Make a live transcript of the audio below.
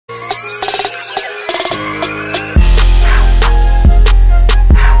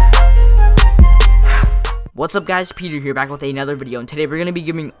What's up guys, Peter here back with another video, and today we're going to be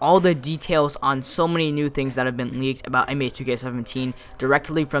giving all the details on so many new things that have been leaked about NBA 2K17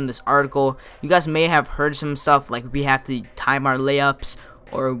 directly from this article. You guys may have heard some stuff like we have to time our layups,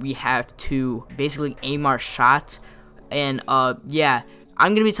 or we have to basically aim our shots, and yeah,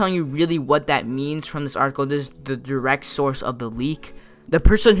 I'm going to be telling you really what that means from this article. This is the direct source of the leak. The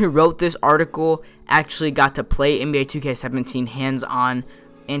person who wrote this article actually got to play NBA 2K17 hands-on,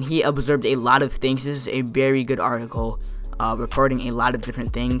 and he observed a lot of things. This is a very good article reporting a lot of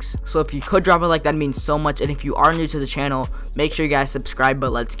different things. So if you could drop a like, that means so much. And if you are new to the channel, make sure you guys subscribe,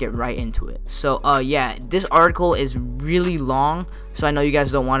 but let's get right into it. So yeah, this article is really long, so I know you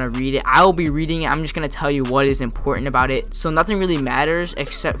guys don't want to read it. I will be reading it. I'm just going to tell you what is important about it. So nothing really matters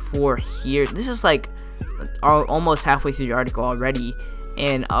except for here. This is like almost halfway through the article already,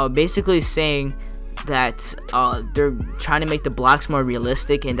 and basically saying that they're trying to make the blocks more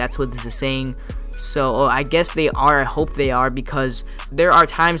realistic, and that's what this is saying. So I guess they are. I hope they are, because there are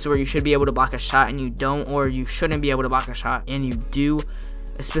times where you should be able to block a shot and you don't, or you shouldn't be able to block a shot and you do,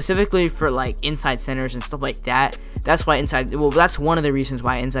 specifically for like inside centers and stuff like that. That's why that's one of the reasons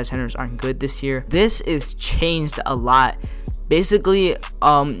why inside centers aren't good this year. This is changed a lot. Basically,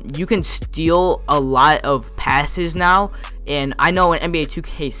 you can steal a lot of passes now, and I know in NBA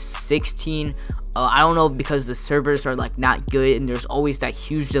 2K16, I don't know, because the servers are like not good, and there's always that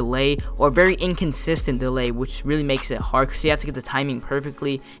huge delay or very inconsistent delay, which really makes it hard because you have to get the timing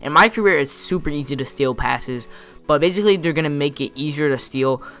perfectly. In my career, it's super easy to steal passes, but basically they're gonna make it easier to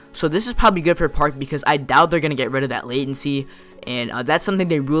steal. So this is probably good for Park, because I doubt they're gonna get rid of that latency, and that's something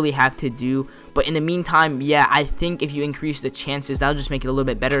they really have to do. But in the meantime, yeah, I think if you increase the chances, that'll just make it a little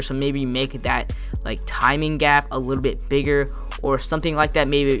bit better. So maybe make that like timing gap a little bit bigger or something like that.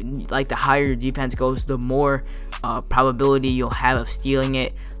 Maybe like the higher your defense goes, the more probability you'll have of stealing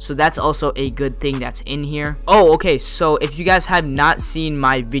it. So that's also a good thing that's in here. Oh, okay, so if you guys have not seen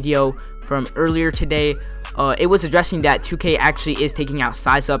my video from earlier today, it was addressing that 2K actually is taking out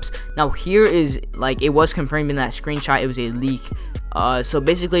size ups. Now here is like, it was confirmed in that screenshot, it was a leak. So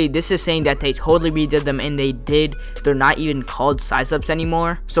basically this is saying that they totally redid them, and they did. They're not even called size ups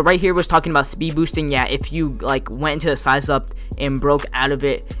anymore. So right here was talking about speed boosting. Yeah, if you like went into the size up and broke out of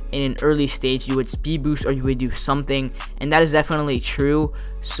it in an early stage, you would speed boost or you would do something, and that is definitely true.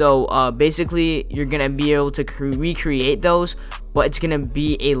 So basically you're gonna be able to recreate those, but it's gonna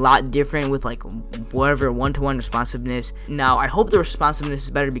be a lot different with like whatever one-to-one responsiveness. Now I hope the responsiveness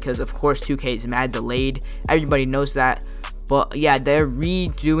is better, because of course 2K is mad delayed, everybody knows that. But yeah, they're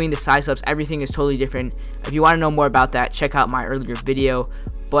redoing the size ups. Everything is totally different. If you want to know more about that, check out my earlier video.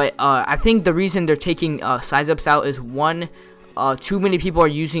 But I think the reason they're taking size ups out is, one, too many people are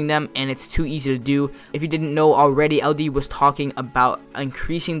using them and it's too easy to do. If you didn't know already, LD was talking about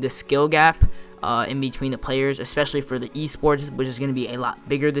increasing the skill gap in between the players, especially for the esports, which is going to be a lot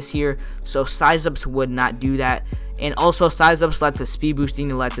bigger this year. So size ups would not do that. And also size ups led to speed boosting,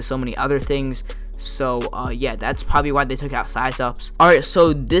 that led to so many other things. So yeah, that's probably why they took out size ups. Alright,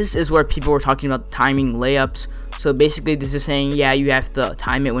 so this is where people were talking about timing layups. So basically this is saying, yeah, you have to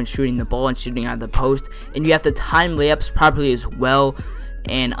time it when shooting the ball and shooting out of the post, and you have to time layups properly as well.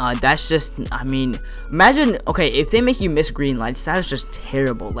 And that's just, I mean, imagine, okay, if they make you miss green lights, that is just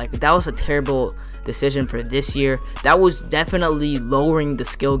terrible. Like, that was a terrible decision for this year. That was definitely lowering the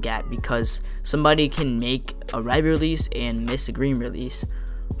skill gap, because somebody can make a red release and miss a green release.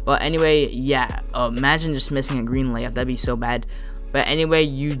 But anyway, yeah, imagine just missing a green layup. That'd be so bad. But anyway,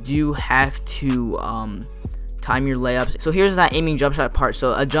 you do have to time your layups. So here's that aiming jump shot part.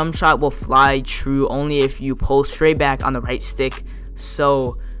 So a jump shot will fly true only if you pull straight back on the right stick.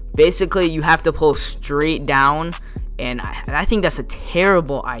 So basically you have to pull straight down, and I think that's a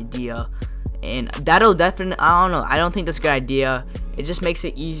terrible idea. And that'll definitely, I don't know, I don't think that's a good idea. It just makes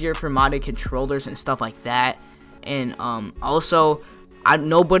it easier for modded controllers and stuff like that. And also,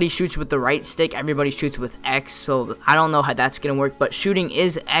 nobody shoots with the right stick, everybody shoots with X, so I don't know how that's gonna work. But shooting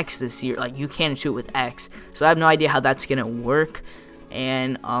is X this year, like you can shoot with X, so I have no idea how that's gonna work.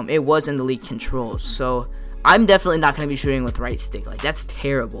 And it was in the league controls, so I'm definitely not going to be shooting with right stick. Like, that's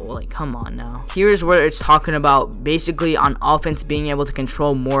terrible. Like, come on now. Here's where it's talking about basically on offense being able to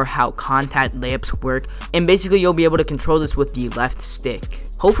control more how contact layups work, and basically you'll be able to control this with the left stick.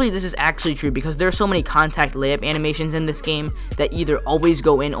 Hopefully this is actually true, because there are so many contact layup animations in this game that either always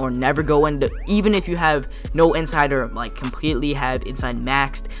go in or never go in, even if you have no inside or like completely have inside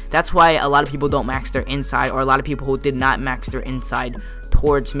maxed. That's why a lot of people don't max their inside, or a lot of people who did not max their inside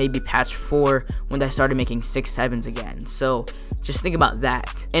towards maybe patch 4 when they started making 6-7s again. So Just think about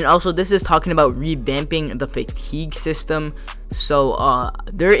that. And also, this is talking about revamping the fatigue system. So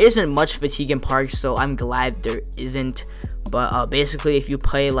there isn't much fatigue in parks, so I'm glad there isn't. But basically, if you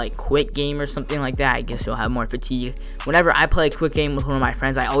play like quick game or something like that, I guess you'll have more fatigue. Whenever I play a quick game with one of my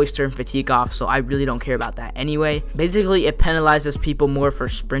friends, I always turn fatigue off, so I really don't care about that anyway. Basically, it penalizes people more for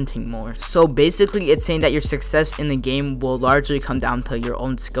sprinting more. So basically, it's saying that your success in the game will largely come down to your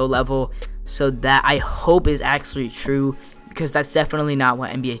own skill level. So that, I hope, is actually true, because that's definitely not what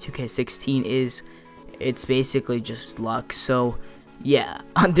NBA 2K16 is. It's basically just luck. So yeah,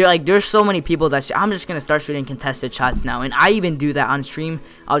 there's so many people that I'm just gonna start shooting contested shots now, and I even do that on stream.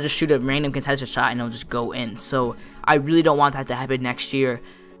 I'll just shoot a random contested shot and it'll just go in. So I really don't want that to happen next year.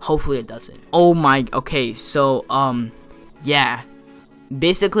 Hopefully it doesn't. Oh my, okay, so yeah,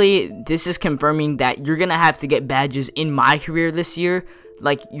 basically this is confirming that you're gonna have to get badges in my career this year.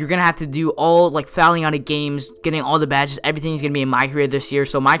 Like, you're gonna have to do all, like, fouling out of games, getting all the badges. Everything's gonna be in my career this year.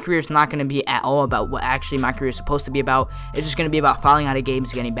 So my career is not gonna be at all about what actually my career is supposed to be about. It's just gonna be about fouling out of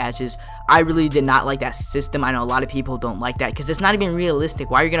games, getting badges. I really did not like that system. I know a lot of people don't like that, because it's not even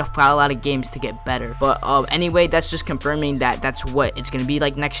realistic. Why are you gonna foul out of games to get better? But anyway, that's just confirming that that's what it's gonna be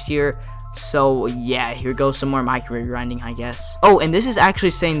like next year. So yeah, here goes some more my career grinding, I guess. Oh, and this is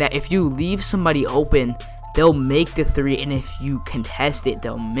actually saying that if you leave somebody open, they'll make the three, and if you contest it,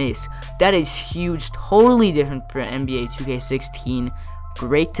 they'll miss. That is huge, totally different for NBA 2K16.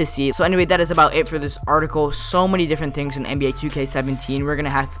 Great to see. So anyway, that is about it for this article. So many different things in NBA 2K17 we're gonna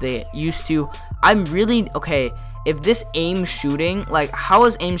have to get used to. I'm really, okay, if this aim shooting, like, how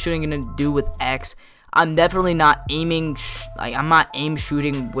is aim shooting gonna do with X? I'm definitely not aiming, I'm not aim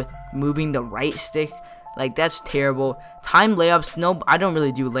shooting with moving the right stick. Like, that's terrible. Time layups, no, I don't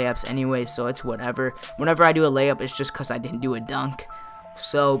really do layups anyway, so it's whatever. Whenever I do a layup, it's just because I didn't do a dunk.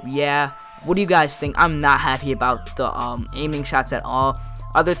 So yeah, what do you guys think? I'm not happy about the aiming shots at all.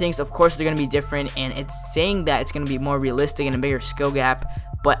 Other things, of course, they're gonna be different, and it's saying that it's gonna be more realistic and a bigger skill gap,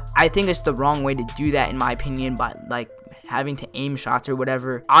 but I think it's the wrong way to do that, in my opinion, by like having to aim shots or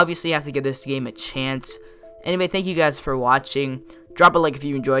whatever. Obviously, you have to give this game a chance. Anyway, thank you guys for watching. Drop a like if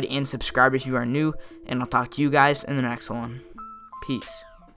you enjoyed, and subscribe if you are new, and I'll talk to you guys in the next one. Peace.